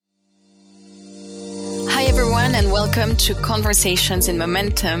and welcome to Conversations in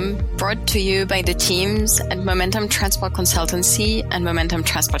Momentum, brought to you by the teams at Momentum Transport Consultancy and Momentum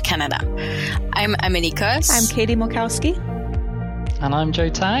Transport Canada. I'm Amelie Kos. I'm Katie Mulkowski. And I'm Joe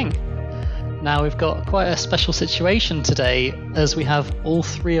Tang. Now we've got quite a special situation today as we have all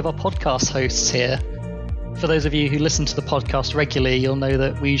three of our podcast hosts here. For those of you who listen to the podcast regularly, you'll know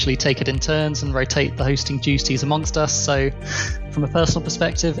that we usually take it in turns and rotate the hosting duties amongst us. So from a personal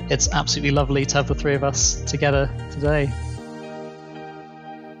perspective, it's absolutely lovely to have the three of us together today.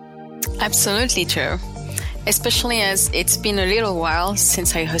 Absolutely true. Especially as it's been a little while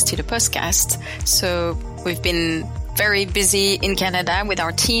since I hosted a podcast. So we've been very busy in Canada with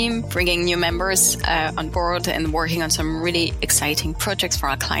our team, bringing new members on board and working on some really exciting projects for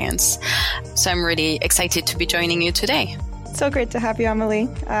our clients. So I'm really excited to be joining you today. So great to have you, Amelie.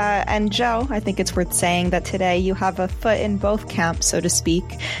 And Joe, I think it's worth saying that today you have a foot in both camps, so to speak,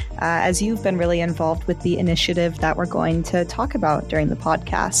 as you've been really involved with the initiative that we're going to talk about during the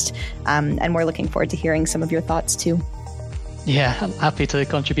podcast. And we're looking forward to hearing some of your thoughts too. Yeah, I'm happy to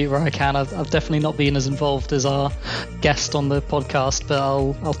contribute where I can. I've definitely not been as involved as our guest on the podcast, but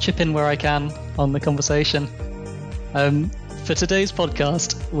I'll chip in where I can on the conversation. For today's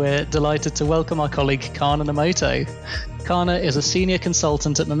podcast, we're delighted to welcome our colleague Kana Nomoto. Kana is a senior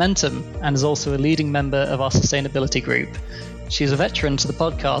consultant at Momentum and is also a leading member of our sustainability group. She's a veteran to the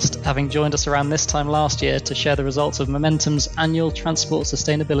podcast, having joined us around this time last year to share the results of Momentum's annual Transport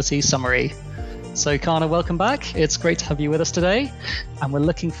Sustainability Summary. So Kana, welcome back. It's great to have you with us today, and we're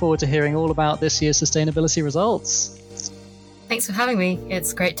looking forward to hearing all about this year's sustainability results. Thanks for having me.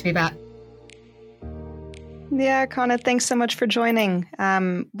 It's great to be back. Yeah, Kana, thanks so much for joining.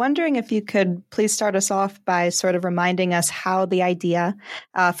 Wondering if you could please start us off by sort of reminding us how the idea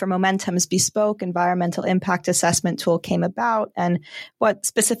for Momentum's bespoke environmental impact assessment tool came about and what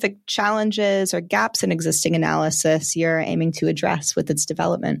specific challenges or gaps in existing analysis you're aiming to address with its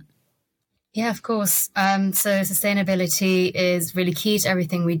development. Yeah, of course. So sustainability is really key to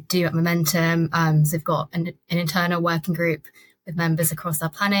everything we do at Momentum. So we've got an internal working group with members across our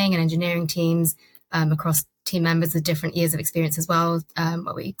planning and engineering teams, across team members with different years of experience as well,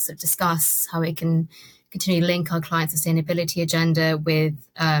 where we sort of discuss how we can continue to link our client sustainability agenda with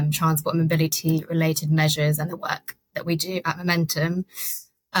transport and mobility related measures and the work that we do at Momentum.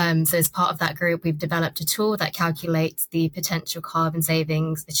 So as part of that group, we've developed a tool that calculates the potential carbon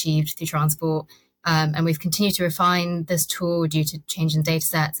savings achieved through transport. And we've continued to refine this tool due to changing data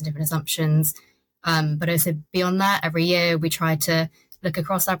sets and different assumptions. But also beyond that, every year we try to look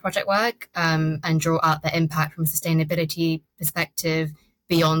across our project work and draw out the impact from a sustainability perspective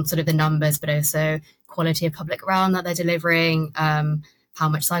beyond sort of the numbers, but also quality of public realm that they're delivering, how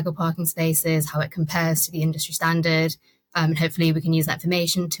much cycle parking spaces, how it compares to the industry standard. And hopefully we can use that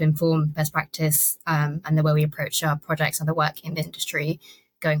information to inform best practice and the way we approach our projects and the work in the industry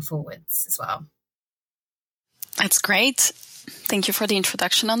going forwards as well. That's great. Thank you for the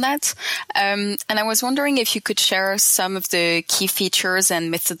introduction on that. And I was wondering if you could share some of the key features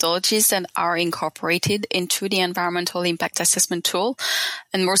and methodologies that are incorporated into the environmental impact assessment tool,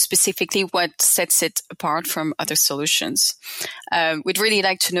 and more specifically, what sets it apart from other solutions. We'd really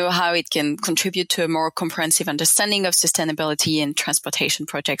like to know how it can contribute to a more comprehensive understanding of sustainability in transportation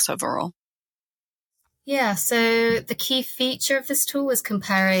projects overall. Yeah, so the key feature of this tool is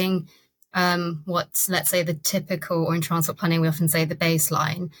comparing what's, let's say, the typical, or in transport planning, we often say the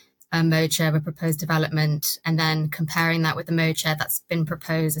baseline mode share of a proposed development, and then comparing that with the mode share that's been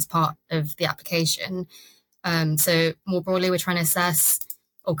proposed as part of the application. So more broadly, we're trying to assess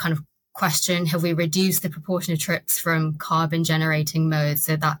or kind of question, have we reduced the proportion of trips from carbon generating modes?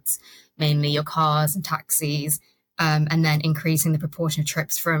 So that's mainly your cars and taxis, and then increasing the proportion of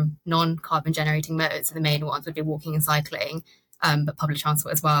trips from non-carbon generating modes. So the main ones would be walking and cycling, but public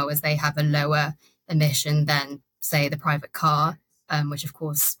transport as well, as they have a lower emission than, say, the private car, which of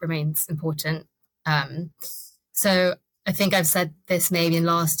course remains important. So I think I've said this maybe in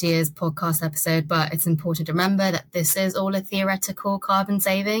last year's podcast episode, but it's important to remember that this is all a theoretical carbon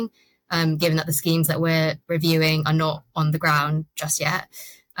saving, given that the schemes that we're reviewing are not on the ground just yet.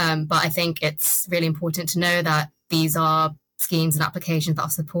 But I think it's really important to know that these are schemes and applications that are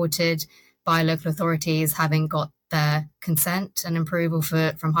supported by local authorities, having got their consent and approval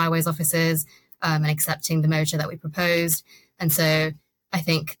from highways officers and accepting the mode share that we proposed. And so I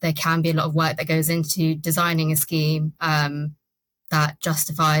think there can be a lot of work that goes into designing a scheme that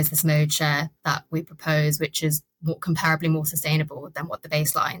justifies this mode share that we propose, which is comparably more sustainable than what the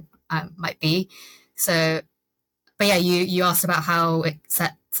baseline might be. So, but yeah, you asked about how it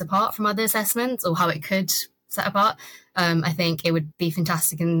sets apart from other assessments or how it could set apart. I think it would be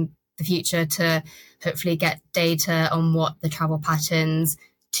fantastic in the future to hopefully get data on what the travel patterns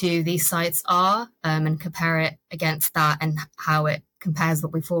to these sites are, and compare it against that and how it compares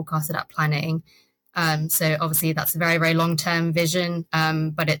what we forecasted at planning. So obviously that's a very, very long-term vision,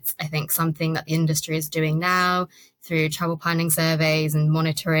 but it's, I think, something that the industry is doing now through travel planning surveys and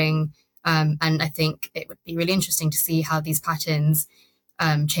monitoring. And I think it would be really interesting to see how these patterns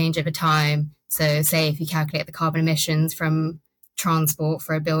change over time. So say if you calculate the carbon emissions from transport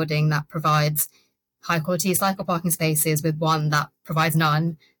for a building that provides high quality cycle parking spaces with one that provides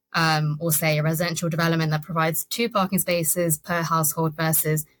none, or say a residential development that provides 2 parking spaces per household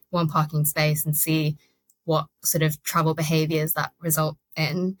versus 1 parking space, and see what sort of travel behaviours that result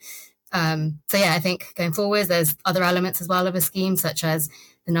in. So yeah, I think going forward, there's other elements as well of a scheme, such as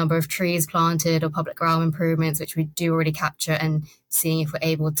the number of trees planted or public realm improvements, which we do already capture, and seeing if we're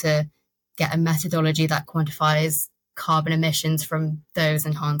able to get a methodology that quantifies carbon emissions from those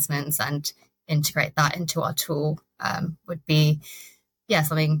enhancements and integrate that into our tool would be, yeah,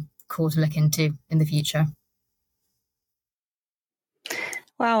 something cool to look into in the future.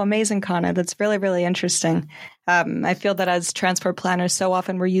 Wow, amazing, Kana. That's really, really interesting. I feel that as transport planners, so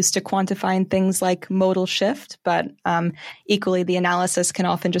often we're used to quantifying things like modal shift, but equally the analysis can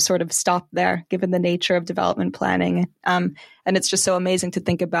often just sort of stop there, given the nature of development planning. And it's just so amazing to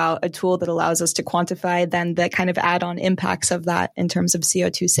think about a tool that allows us to quantify then the kind of add-on impacts of that in terms of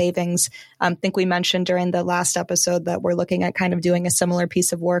CO2 savings. I think we mentioned during the last episode that we're looking at kind of doing a similar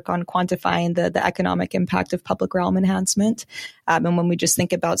piece of work on quantifying the economic impact of public realm enhancement. And when we just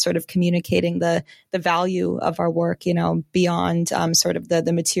think about sort of communicating the value of our work, beyond sort of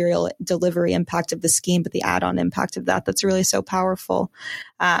the material delivery impact of the scheme, but the add-on impact of that's really so powerful.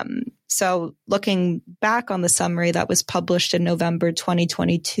 So looking back on the summary that was published in November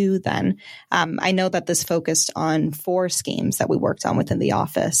 2022, then I know that this focused on 4 schemes that we worked on within the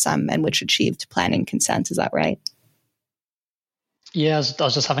office and which achieved planning consent. Is that right? Yeah, I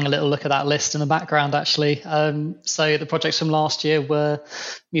was just having a little look at that list in the background, actually. So the projects from last year were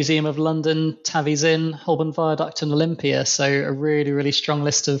Museum of London, Tavies Inn, Holborn Viaduct and Olympia. So a really, really strong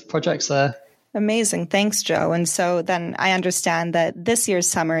list of projects there. Amazing. Thanks, Joe. And so then I understand that this year's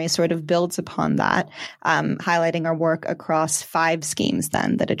summary sort of builds upon that, highlighting our work across 5 schemes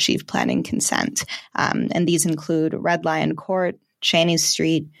then that achieved planning consent. And these include Red Lion Court, Cheney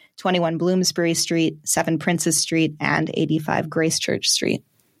Street, 21 Bloomsbury Street, 7 Princes Street, and 85 Gracechurch Street.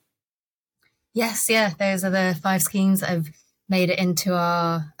 Yes, yeah, those are the 5 schemes that have made it into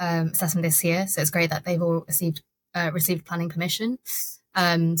our assessment this year. So it's great that they've all received planning permission.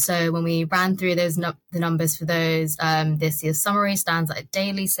 So when we ran through the numbers for those, this year's summary stands at a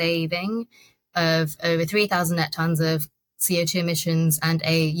daily saving of over 3,000 net tons of CO2 emissions and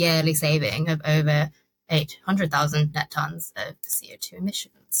a yearly saving of over 800,000 net tons of the CO2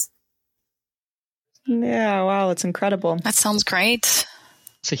 emissions. Yeah, wow, it's incredible. That sounds great.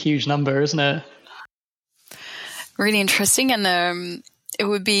 It's a huge number, isn't it? Really interesting. And it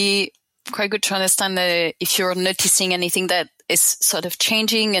would be quite good to understand if you're noticing anything that is sort of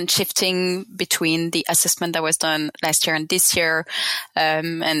changing and shifting between the assessment that was done last year and this year,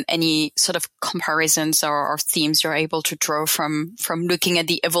 and any sort of comparisons or themes you're able to draw from looking at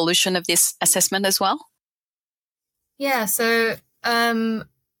the evolution of this assessment as well? Yeah, so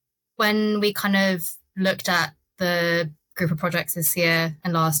when we kind of looked at the group of projects this year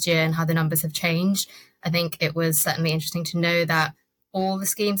and last year and how the numbers have changed, I think it was certainly interesting to know that all the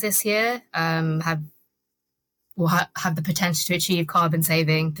schemes this year will have the potential to achieve carbon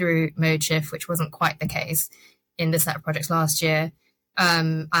saving through mode shift, which wasn't quite the case in the set of projects last year.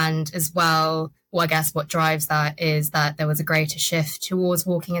 And as well, I guess what drives that is that there was a greater shift towards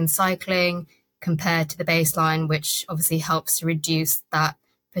walking and cycling compared to the baseline, which obviously helps to reduce that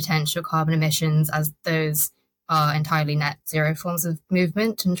potential carbon emissions, as those are entirely net zero forms of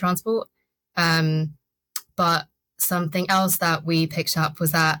movement and transport. But something else that we picked up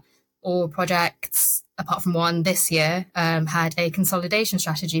was that all projects, apart from one this year, had a consolidation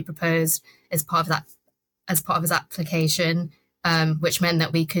strategy proposed as part of its application, which meant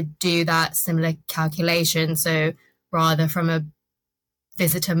that we could do that similar calculation. So rather from a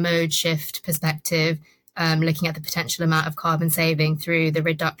visitor mode shift perspective, looking at the potential amount of carbon saving through the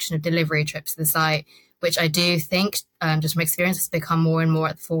reduction of delivery trips to the site, which I do think, just from experience, has become more and more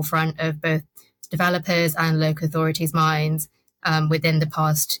at the forefront of both developers and local authorities' minds within the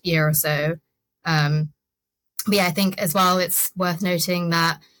past year or so. But yeah, I think as well, it's worth noting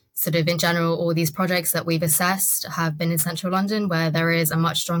that sort of in general, all these projects that we've assessed have been in central London, where there is a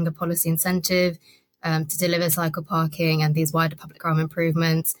much stronger policy incentive to deliver cycle parking and these wider public realm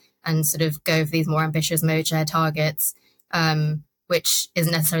improvements and sort of go for these more ambitious mode share targets, which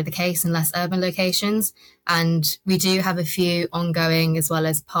isn't necessarily the case in less urban locations. And we do have a few ongoing as well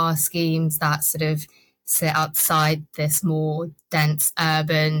as past schemes that sort of sit outside this more dense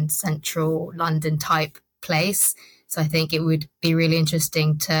urban central London type place. So I think it would be really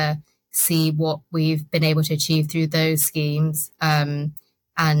interesting to see what we've been able to achieve through those schemes, and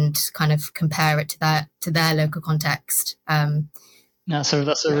kind of compare it to their local context. So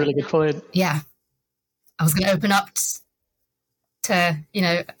that's a really good point. Yeah, I was going to open up to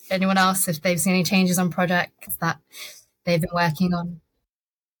anyone else if they've seen any changes on projects that they've been working on.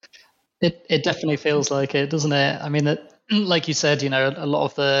 It definitely feels like it, doesn't it? I mean, that, like you said, a lot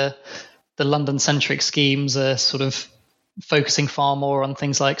of the London-centric schemes are sort of focusing far more on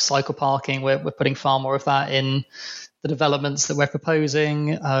things like cycle parking. We're putting far more of that in the developments that we're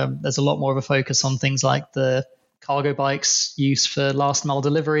proposing. There's a lot more of a focus on things like the cargo bikes use for last mile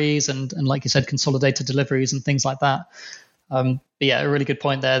deliveries and like you said, consolidated deliveries and things like that. But yeah, a really good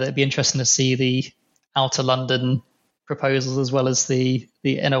point there. That it'd be interesting to see the outer London proposals as well as the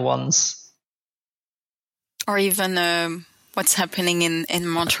inner ones. Or even what's happening in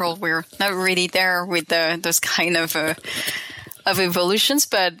Montreal. We're not really there with those kind of evolutions,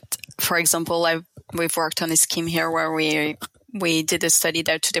 but for example, we've worked on a scheme here where we did a study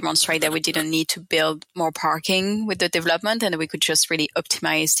there to demonstrate that we didn't need to build more parking with the development and we could just really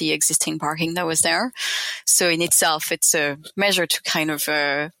optimize the existing parking that was there. So in itself, it's a measure to kind of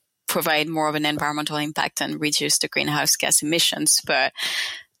provide more of an environmental impact and reduce the greenhouse gas emissions, but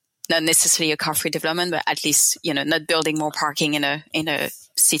not necessarily a car-free development, but at least, not building more parking in a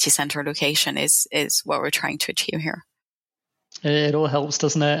city center location is what we're trying to achieve here. It all helps,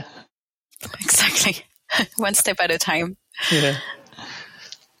 doesn't it? Exactly. One step at a time. Yeah.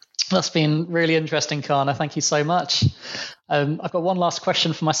 That's been really interesting, Kana. Thank you so much. I've got one last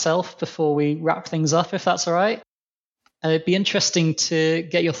question for myself before we wrap things up, if that's all right. It'd be interesting to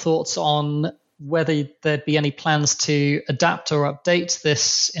get your thoughts on whether there'd be any plans to adapt or update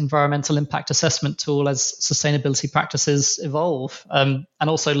this environmental impact assessment tool as sustainability practices evolve. And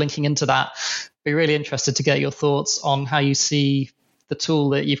also linking into that, be really interested to get your thoughts on how you see the tool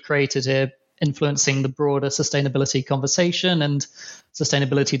that you've created here influencing the broader sustainability conversation and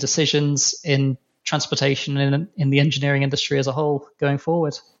sustainability decisions in transportation and in the engineering industry as a whole going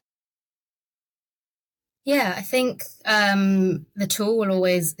forward. Yeah, I think the tool will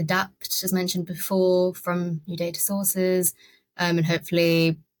always adapt, as mentioned before, from new data sources, and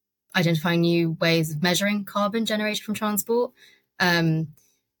hopefully identifying new ways of measuring carbon generated from transport.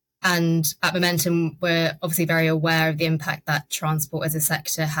 And at Momentum, we're obviously very aware of the impact that transport as a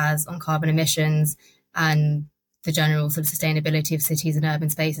sector has on carbon emissions and the general sort of sustainability of cities and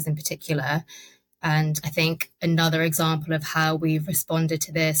urban spaces in particular. And I think another example of how we've responded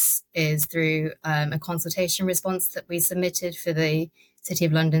to this is through a consultation response that we submitted for the City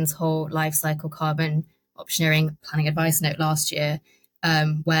of London's whole life cycle carbon optioneering planning advice note last year,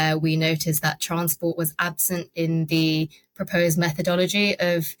 where we noticed that transport was absent in the proposed methodology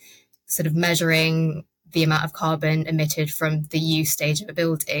of sort of measuring the amount of carbon emitted from the use stage of a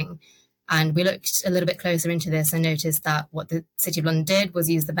building. And we looked a little bit closer into this and noticed that what the City of London did was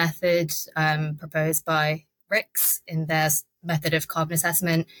use the method proposed by RICS in their method of carbon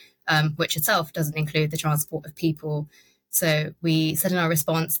assessment, which itself doesn't include the transport of people. So we said in our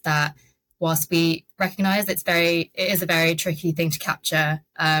response that whilst we recognise it is a very tricky thing to capture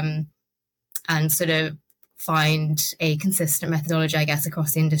and sort of find a consistent methodology, I guess,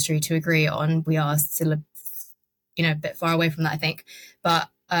 across the industry to agree on, we are still a bit far away from that, I think. But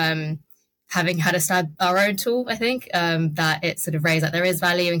having had a stab our own tool, I think that it sort of raised that there is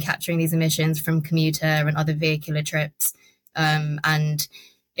value in capturing these emissions from commuter and other vehicular trips. And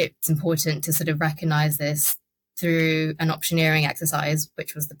it's important to sort of recognise this through an optioneering exercise,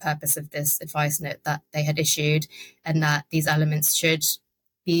 which was the purpose of this advice note that they had issued, and that these elements should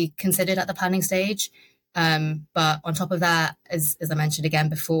be considered at the planning stage. But on top of that, as I mentioned again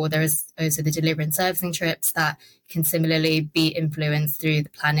before, there is also the delivery and servicing trips that can similarly be influenced through the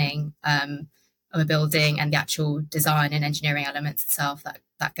planning of a building and the actual design and engineering elements itself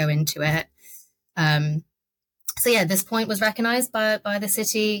that go into it. So yeah, this point was recognised by the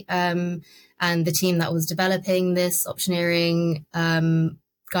city and the team that was developing this optioneering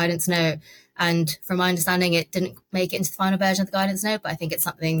guidance note. And from my understanding, it didn't make it into the final version of the guidance note, but I think it's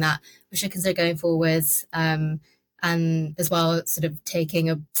something that we should consider going forwards. And as well, sort of taking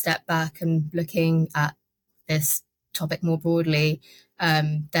a step back and looking at this topic more broadly,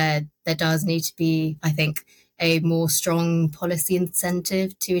 there does need to be, I think, a more strong policy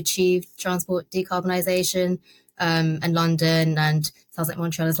incentive to achieve transport decarbonisation. And London and sounds like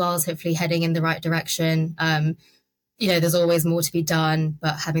Montreal as well is hopefully heading in the right direction. there's always more to be done,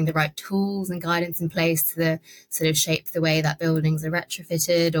 but having the right tools and guidance in place to sort of shape the way that buildings are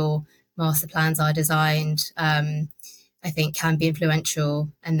retrofitted or master plans are designed, I think can be influential.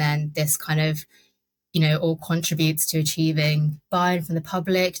 And then this kind of, all contributes to achieving buy-in from the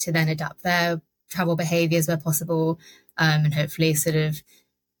public to then adapt their travel behaviours where possible, and hopefully sort of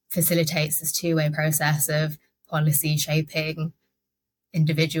facilitates this two-way process of policy shaping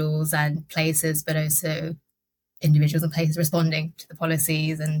individuals and places, but also individuals and places responding to the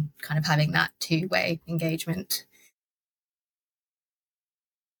policies and kind of having that two-way engagement.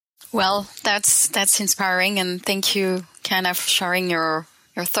 Well, that's inspiring, and thank you, Kana, for sharing your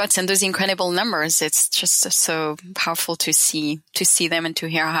thoughts and those incredible numbers. It's just so powerful to see them and to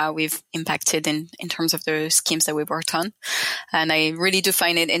hear how we've impacted in terms of the schemes that we've worked on. And I really do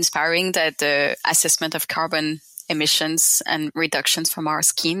find it inspiring that the assessment of carbon emissions and reductions from our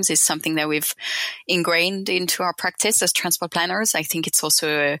schemes is something that we've ingrained into our practice as transport planners. I think it's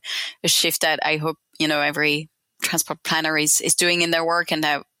also a shift that I hope, every transport planner is doing in their work, and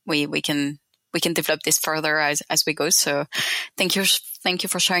that we can develop this further as we go. So thank you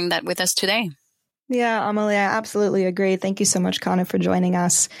for sharing that with us today. Yeah, Amelie, I absolutely agree. Thank you so much, Kana, for joining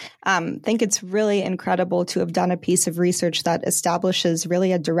us. I think it's really incredible to have done a piece of research that establishes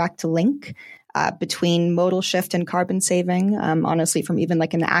really a direct link between modal shift and carbon saving. Honestly, from even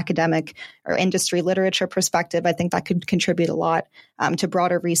like an academic or industry literature perspective, I think that could contribute a lot to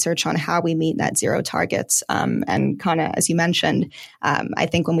broader research on how we meet net zero targets. And kind of, as you mentioned, I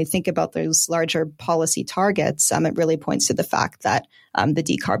think when we think about those larger policy targets, it really points to the fact that the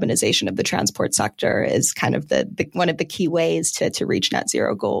decarbonization of the transport sector is kind of the one of the key ways to reach net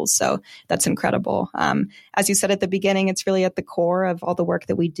zero goals. So that's incredible. As you said at the beginning, it's really at the core of all the work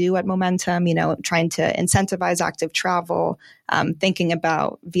that we do at Momentum, trying to incentivize active travel, thinking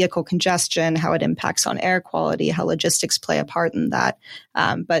about vehicle congestion, how it impacts on air quality, how logistics play a part in that.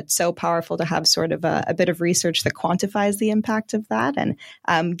 But so powerful to have sort of a bit of research that quantifies the impact of that and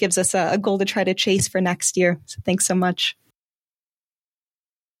gives us a goal to try to chase for next year. So thanks so much.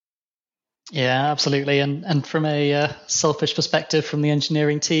 Yeah, absolutely. And from a selfish perspective from the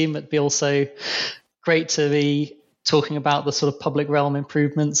engineering team, it'd be also great to be talking about the sort of public realm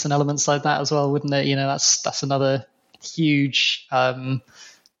improvements and elements like that as well, wouldn't it? That's another huge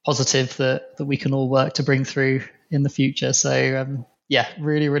positive that we can all work to bring through in the future. So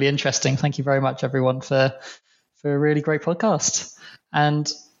really, really interesting. Thank you very much, everyone, for a really great podcast. And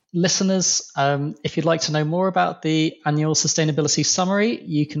listeners, if you'd like to know more about the annual sustainability summary,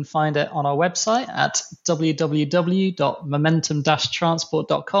 you can find it on our website at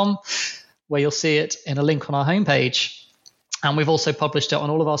www.momentum-transport.com, where you'll see it in a link on our homepage. And we've also published it on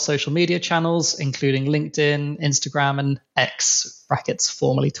all of our social media channels, including LinkedIn, Instagram, and X,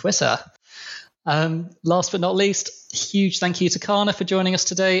 formerly Twitter. Last but not least, huge thank you to Kana for joining us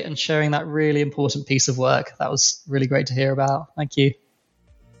today and sharing that really important piece of work. That was really great to hear about. Thank you.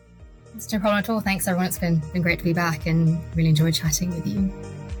 It's no problem at all. Thanks, everyone. It's been great to be back and really enjoyed chatting with you.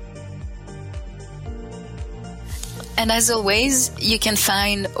 And as always, you can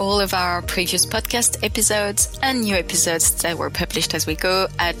find all of our previous podcast episodes and new episodes that were published as we go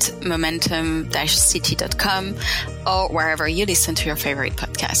at momentum-city.com or wherever you listen to your favorite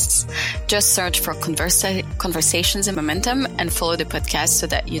podcasts. Just search for Conversations in Momentum and follow the podcast so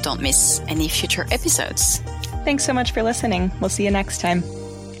that you don't miss any future episodes. Thanks so much for listening. We'll see you next time.